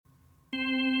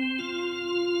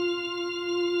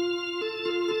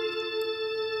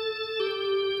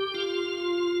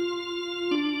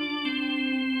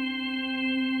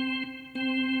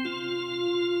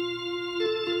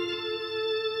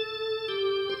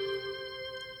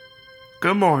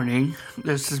Good morning.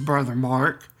 This is Brother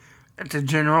Mark at the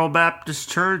General Baptist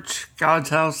Church,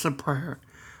 God's House of Prayer.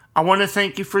 I want to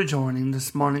thank you for joining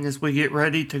this morning as we get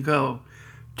ready to go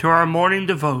to our morning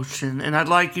devotion, and I'd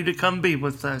like you to come be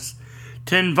with us,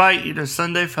 to invite you to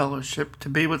Sunday fellowship, to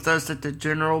be with us at the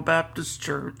General Baptist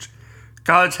Church,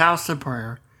 God's House of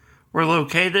Prayer. We're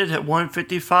located at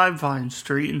 155 Vine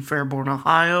Street in Fairborn,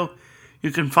 Ohio.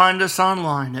 You can find us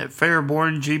online at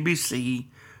fairborngbc.org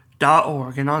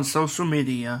and on social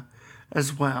media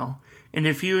as well. And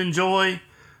if you enjoy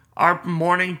our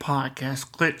morning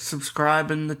podcast, click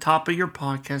subscribe in the top of your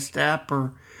podcast app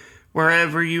or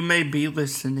wherever you may be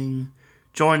listening.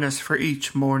 Join us for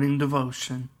each morning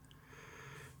devotion.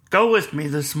 Go with me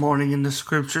this morning in the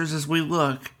scriptures as we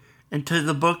look into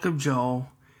the book of Joel,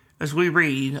 as we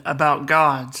read about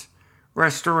God's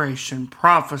restoration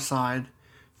prophesied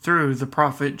through the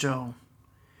prophet Joel.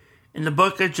 In the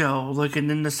book of Joel, looking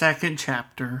in the second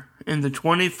chapter, in the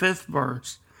 25th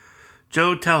verse,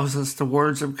 Joel tells us the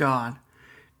words of God,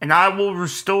 "And I will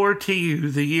restore to you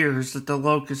the years that the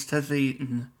locust hath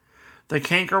eaten, the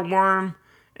cankerworm,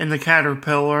 and the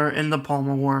caterpillar, and the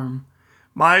palmer worm,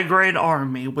 my great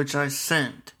army which I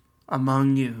sent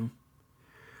among you."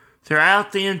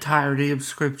 Throughout the entirety of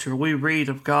Scripture, we read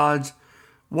of God's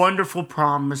wonderful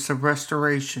promise of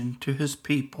restoration to His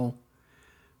people.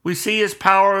 We see His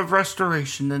power of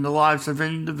restoration in the lives of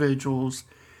individuals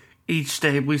each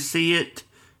day. We see it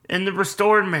in the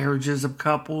restored marriages of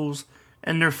couples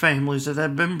and their families that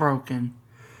have been broken.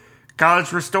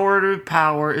 God's restorative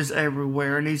power is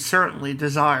everywhere, and He certainly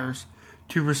desires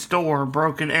to restore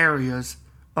broken areas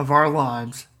of our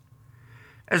lives.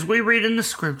 As we read in the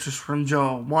scriptures from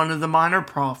Joel, one of the minor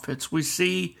prophets, we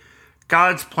see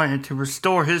God's plan to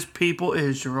restore His people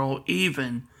Israel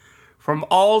even from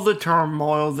all the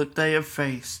turmoil that they have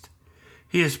faced.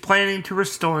 He is planning to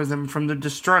restore them from the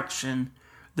destruction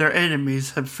their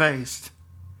enemies have faced.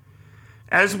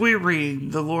 As we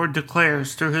read, the Lord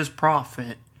declares through His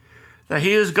prophet that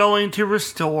He is going to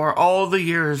restore all the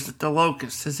years that the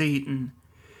locust has eaten.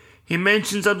 He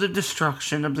mentions of the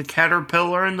destruction of the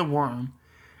caterpillar and the worm.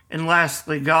 And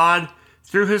lastly, God,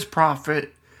 through His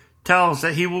prophet, tells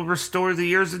that He will restore the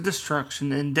years of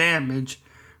destruction and damage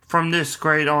from this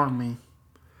great army.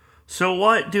 So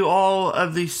what do all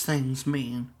of these things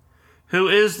mean? Who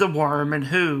is the worm and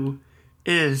who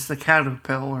is the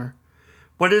caterpillar?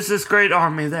 What is this great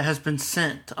army that has been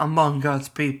sent among God's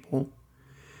people?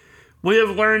 We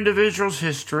have learned of Israel's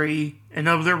history and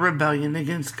of their rebellion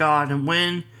against God, and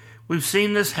when we've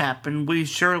seen this happen, we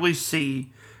surely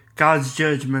see God's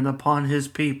judgment upon His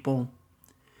people.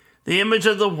 The image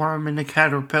of the worm and the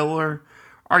caterpillar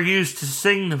are used to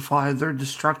signify their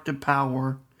destructive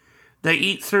power. They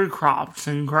eat through crops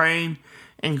and grain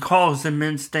and cause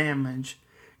immense damage.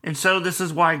 And so this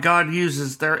is why God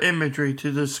uses their imagery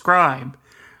to describe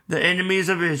the enemies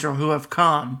of Israel who have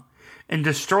come and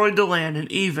destroyed the land and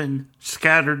even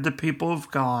scattered the people of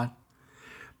God.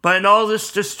 But in all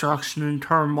this destruction and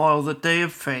turmoil that they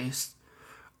have faced,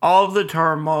 all of the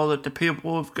turmoil that the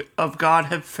people of God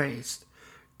have faced,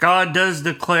 God does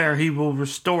declare He will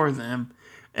restore them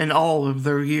in all of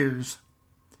their years.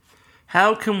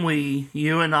 How can we,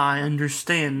 you and I,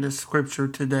 understand this scripture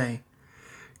today?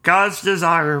 God's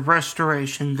desire of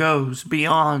restoration goes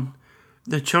beyond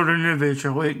the children of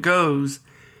Israel. It goes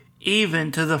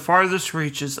even to the farthest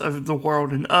reaches of the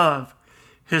world and of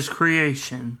His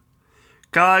creation.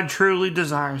 God truly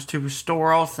desires to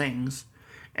restore all things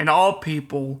and all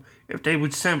people if they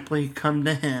would simply come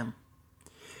to Him.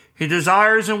 He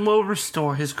desires and will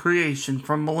restore His creation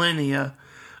from millennia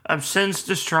of sin's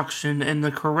destruction and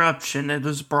the corruption it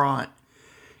has brought.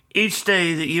 Each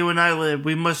day that you and I live,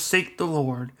 we must seek the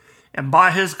Lord, and by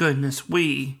His goodness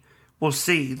we will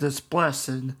see this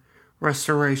blessed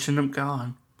restoration of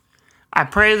God. I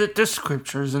pray that this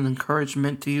scripture is an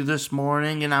encouragement to you this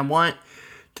morning, and I want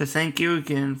to thank you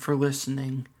again for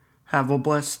listening. Have a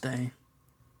blessed day.